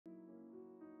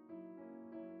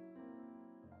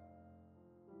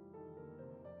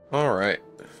Alright.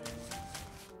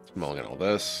 Let's mulligan all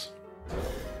this.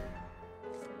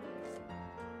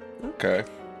 Okay.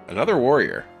 Another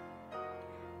warrior.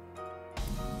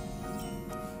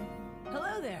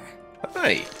 Hello there.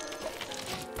 Hi.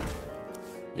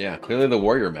 Yeah, clearly the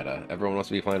warrior meta. Everyone wants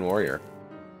to be playing warrior.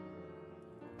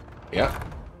 Yeah.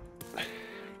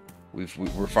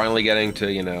 We're finally getting to,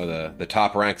 you know, the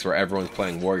top ranks where everyone's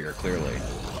playing warrior, clearly.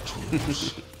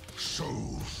 So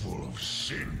full of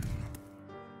sin.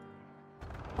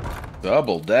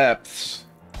 Double depths.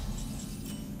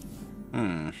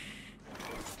 I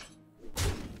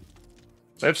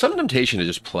have some temptation to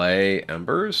just play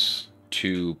Embers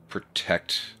to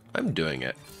protect... I'm doing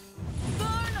it.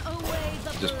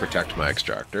 Just protect my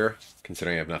extractor,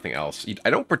 considering I have nothing else.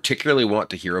 I don't particularly want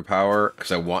to hero power,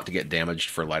 because I want to get damaged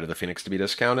for Light of the Phoenix to be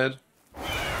discounted.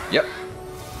 Yep.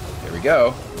 There we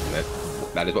go.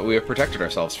 That is what we have protected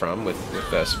ourselves from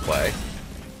with this play.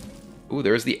 Ooh,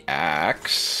 there's the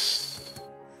axe.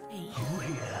 Who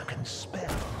here can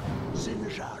spell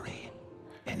Zinjari?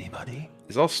 Anybody?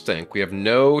 These all stink. We have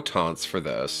no taunts for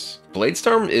this.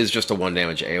 Bladestorm is just a 1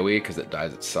 damage AoE because it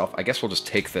dies itself. I guess we'll just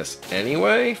take this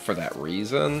anyway for that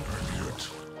reason.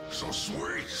 So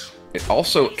sweet. It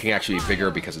also can actually be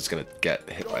bigger because it's going to get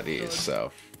hit by these,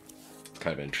 so it's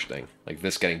kind of interesting. Like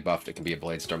this getting buffed, it can be a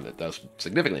Bladestorm that does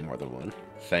significantly more than 1.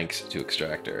 Thanks to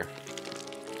Extractor.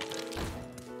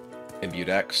 Imbued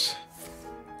X.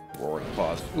 Roaring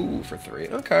Claws. Ooh, for 3.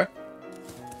 Okay.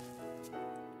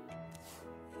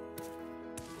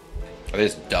 Are they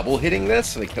just double hitting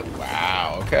this? Like,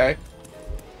 wow, okay.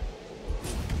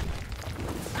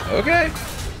 Okay.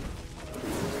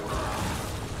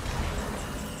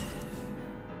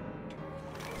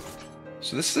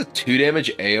 So this is a 2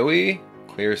 damage AoE.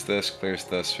 Clears this, we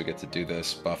get to do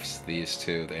this, buffs these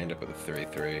two, they end up with a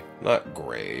 3-3. Not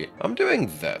great. I'm doing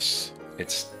this.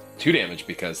 It's 2 damage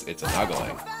because it's a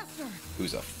Nuggling,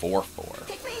 who's a 4-4.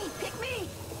 Pick me! Pick me!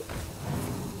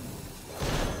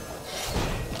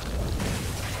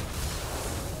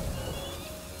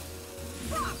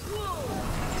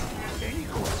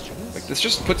 Like, this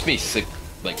just puts me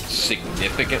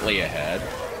significantly ahead.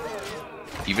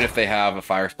 Even if they have a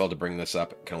fire spell to bring this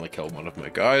up, it can only kill one of my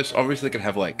guys. Obviously, they could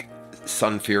have, like,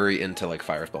 Sun Fury into, like,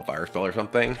 fire spell or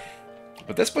something.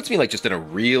 But this puts me, like, just in a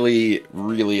really,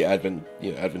 really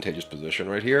advantageous position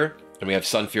right here. And we have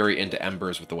Sun Fury into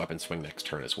Embers with the weapon swing next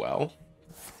turn as well.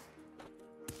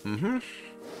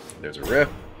 There's a Riff.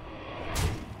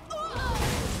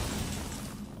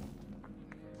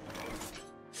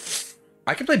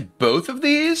 I can play both of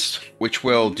these, which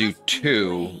will do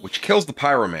 2, which kills the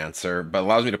Pyromancer, but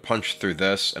allows me to punch through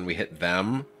this, and we hit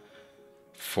them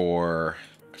for...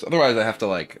 Because otherwise I have to,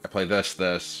 like, I play this,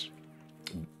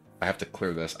 I have to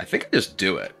clear this. I think I just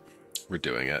do it. We're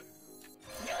doing it.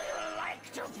 You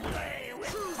like to play with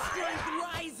true strength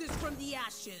rises from the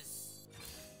ashes.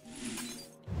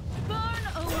 Burn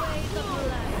away the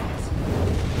blade.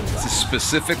 This is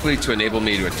specifically to enable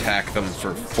me to attack them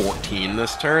for 14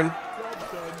 this turn.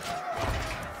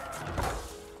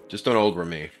 Just don't Ulgrim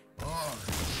me.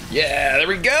 Yeah, there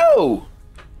we go!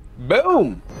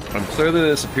 Boom! I'm clearly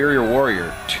the superior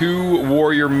warrior. 2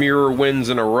 warrior mirror wins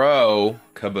in a row.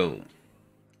 Kaboom.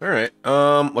 Alright,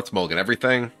 let's mulligan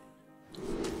everything.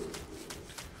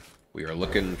 We are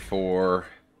looking for...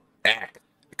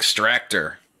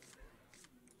 Extractor.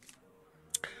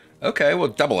 Okay, well,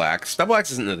 Double Axe. Double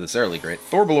Axe isn't necessarily great.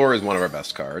 Thorbalor is one of our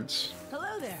best cards.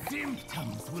 Hello there.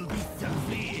 Symptoms will be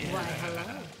severe. Why,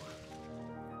 hello.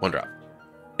 1 drop.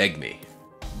 Egg me.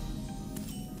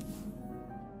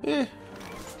 Eh.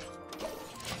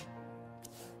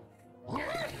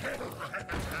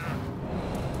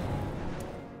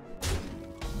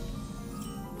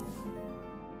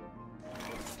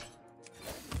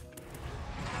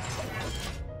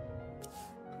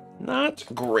 Not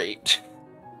great.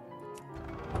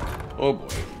 Oh boy.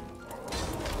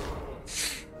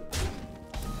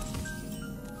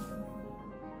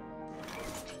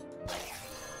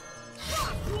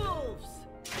 Wolves.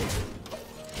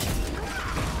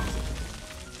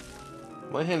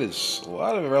 My hand is a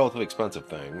lot of relatively expensive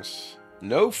things.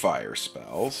 No fire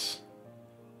spells.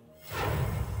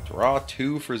 Draw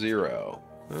 2 for 0.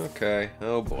 Okay,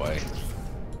 oh boy.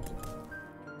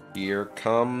 Here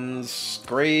comes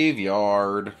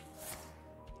Graveyard.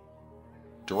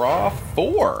 Draw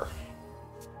 4.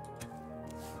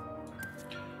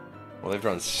 Well, they've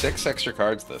drawn 6 extra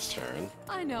cards this turn.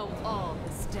 I know all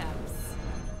the steps.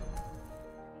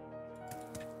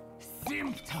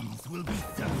 Symptoms will be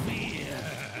severe.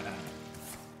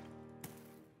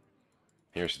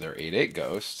 Here's their 8/8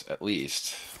 ghost, at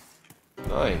least.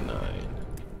 9/9.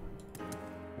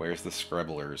 Where's the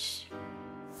scribblers?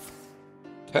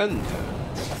 10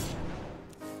 10s.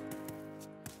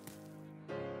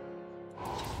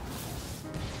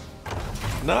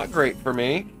 Not great for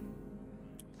me.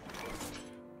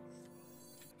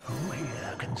 Who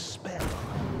here can spell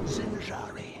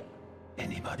Zinjari?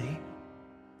 Anybody?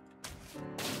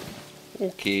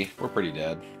 Okay, we're pretty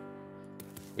dead.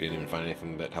 We didn't even find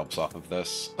anything that helps off of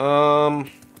this.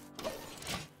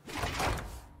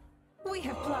 We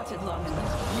have plotted long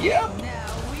enough. Yep.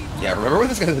 Now we Yeah, remember when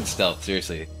this guy had stealth,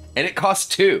 seriously. And it costs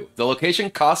 2. The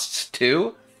location costs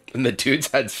 2, and the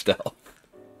dudes had stealth.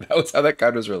 That was how that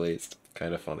card was released.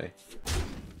 Kind of funny.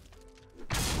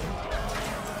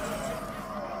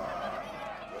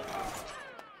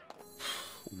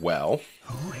 Well.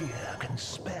 Who here can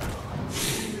spell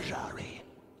Zinjari?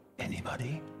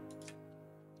 Anybody?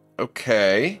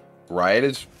 Okay. Riot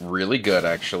is really good,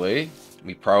 actually.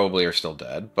 We probably are still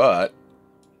dead, but...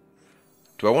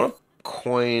 Do I want to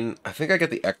coin... I think I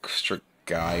get the extra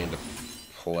guy into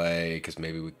play, because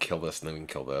maybe we kill this and then we can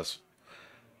kill this.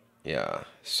 Yeah.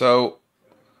 So,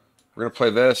 we're going to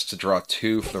play this to draw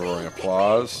 2 for the Roaring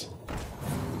Applause.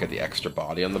 We get the extra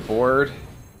body on the board.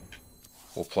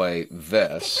 We'll play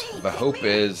this. The hope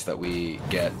is that we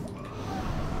get...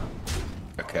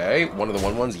 Okay, one of the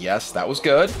 1/1s. Yes, that was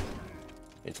good.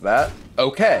 Into that.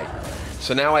 Okay.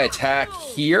 So now I attack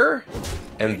here,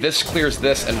 and this clears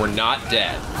this, and we're not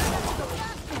dead.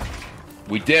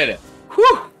 We did it.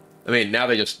 Whew! I mean, now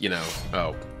they just, you know...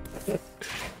 Oh.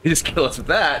 They just kill us with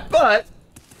that, but...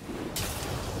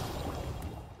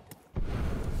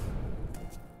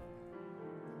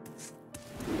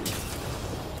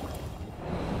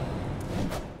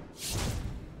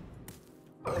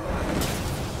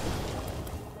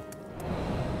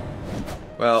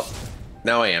 Well,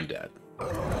 now I am dead.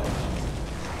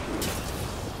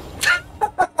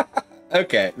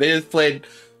 Okay, they just played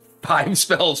 5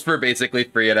 spells for basically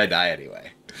free and I die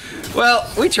anyway.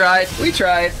 Well, we tried. We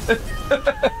tried.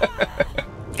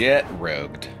 Get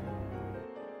rogued.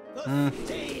 The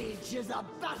stage is a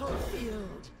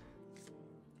battlefield.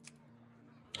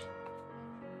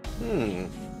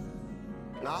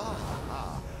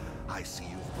 Ah, I see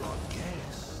you've brought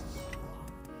guests.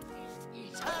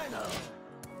 Eternal.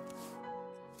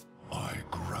 I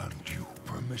grant you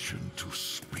permission to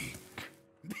speak.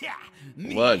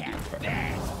 Blood.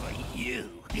 That's for you.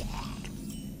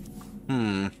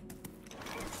 You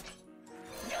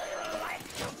like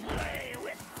to play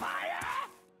with fire?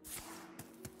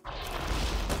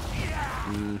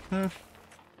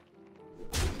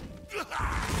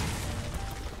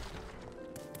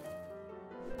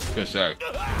 Gonna say.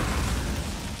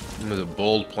 It was a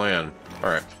bold plan.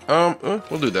 Alright.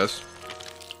 We'll do this.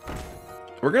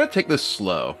 We're gonna take this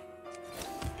slow.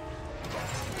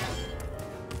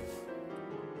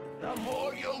 The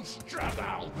more you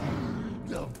struggle,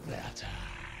 the better.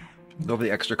 Go for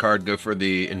the extra card, go for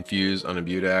the infuse on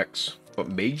Imbued Axe. What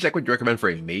mage deck would you recommend for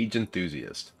a mage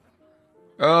enthusiast?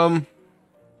 I mean,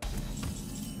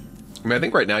 I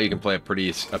think right now you can play a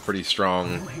pretty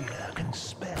strong,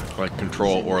 like,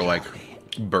 control or, like,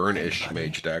 burn-ish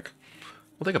mage deck.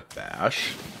 We'll take a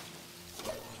bash.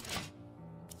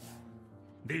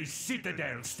 The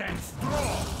citadel stands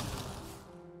strong.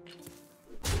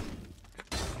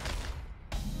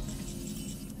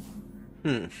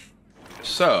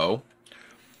 So,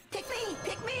 Pick me,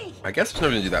 pick me. I guess there's no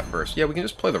reason to do that first. Yeah, we can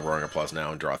just play the Roaring Applause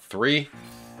now and draw 3.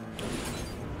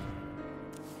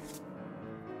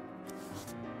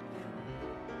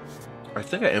 I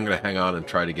think I am going to hang on and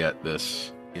try to get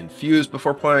this infused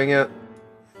before playing it.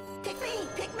 Pick me,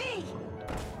 pick me.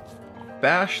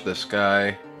 Bash this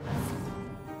guy.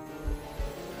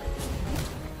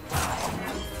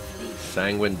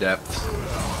 Sanguine Depths.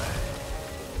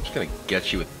 I'm just going to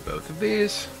get you with both of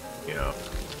these. Yeah.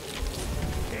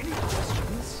 Any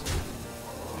questions?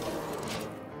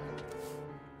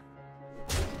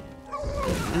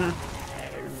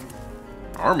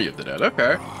 Army of the Dead,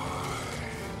 okay.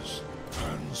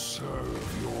 And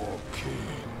serve your king.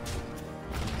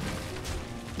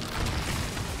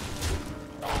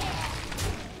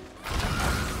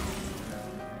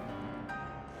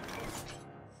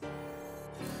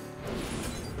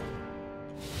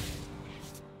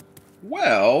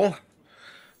 Well,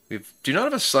 we do not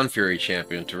have a Sun Fury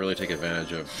champion to really take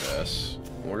advantage of this.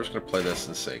 We're just going to play this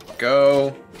and say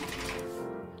go.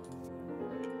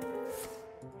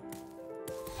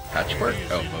 Patchwork?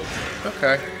 Oh, Mograine.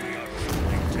 Okay.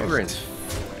 Mograine's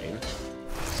fine.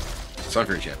 Sun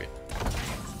Fury champion.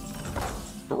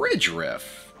 Bridge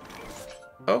Riff.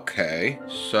 Okay,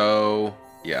 so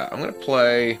yeah, I'm going to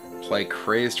play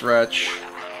Crazed Wretch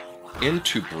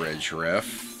into Bridge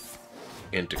Riff.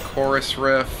 into Chorus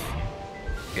Riff,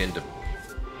 into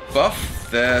buff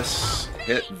this,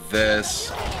 hit this,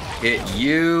 hit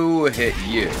you, hit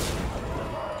you.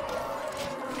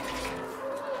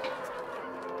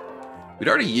 We'd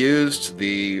already used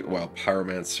the, well,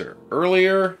 Pyromancer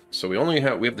earlier, so we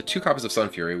have the 2 copies of Sun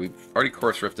Fury. We've already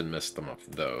Chorus Rift and missed them off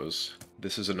those.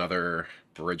 This is another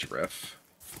Bridge Riff.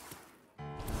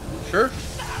 Sure.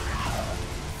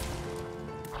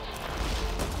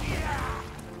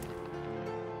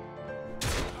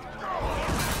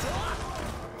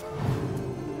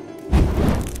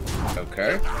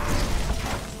 Okay.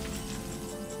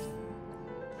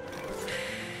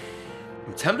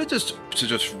 I'm tempted to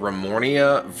just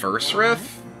Remornia Verse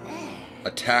Riff.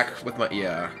 Attack with my,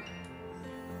 yeah.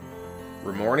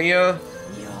 Remornia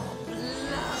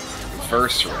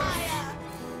Verse Riff.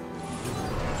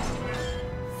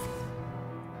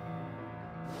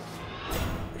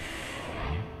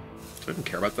 Do I even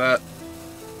care about that?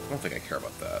 I don't think I care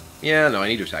about that. Yeah, no, I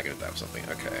need to attack it if I have something.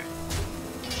 Okay.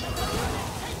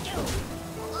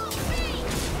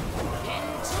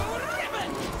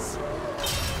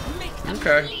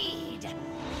 Okay.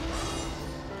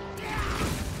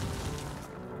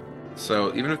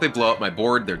 So, even if they blow up my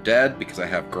board, they're dead because I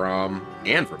have Grom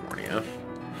and Remornia.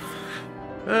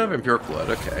 Vampiric Blood,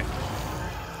 okay.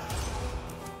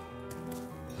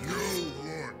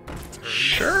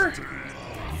 Sure.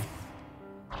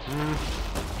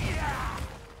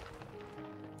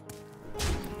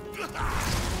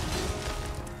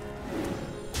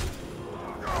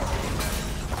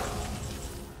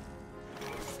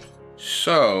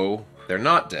 So, they're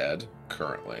not dead,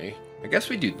 currently. I guess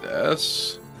we do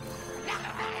this.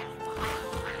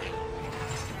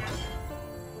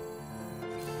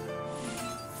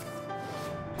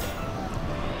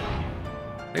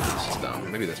 Maybe this is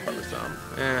dumb. Maybe this part is dumb.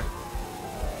 Eh.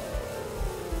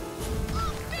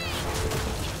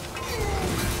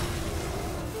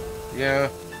 Yeah.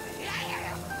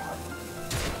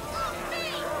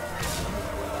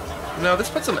 No, this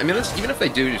puts them. I mean, this, even if they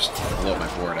do just blow up my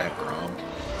board, I have Grom.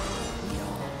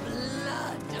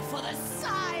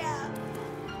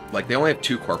 Like, they only have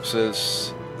 2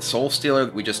 corpses. The Soul Stealer,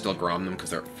 we just still Grom them because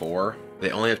they're at 4.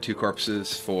 They only have 2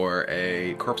 corpses for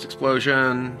a Corpse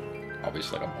Explosion.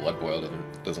 Obviously, like a Blood Boil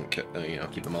doesn't keep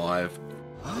them alive.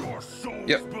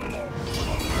 Yep.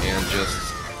 And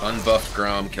just unbuffed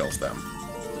Grom kills them.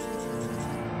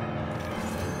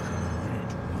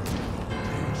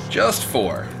 Just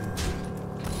 4.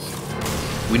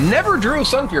 We never drew a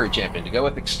Sun Fury champion to go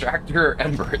with Extractor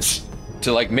Embers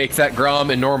to, like, make that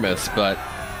Grom enormous, but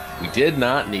we did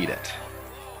not need it.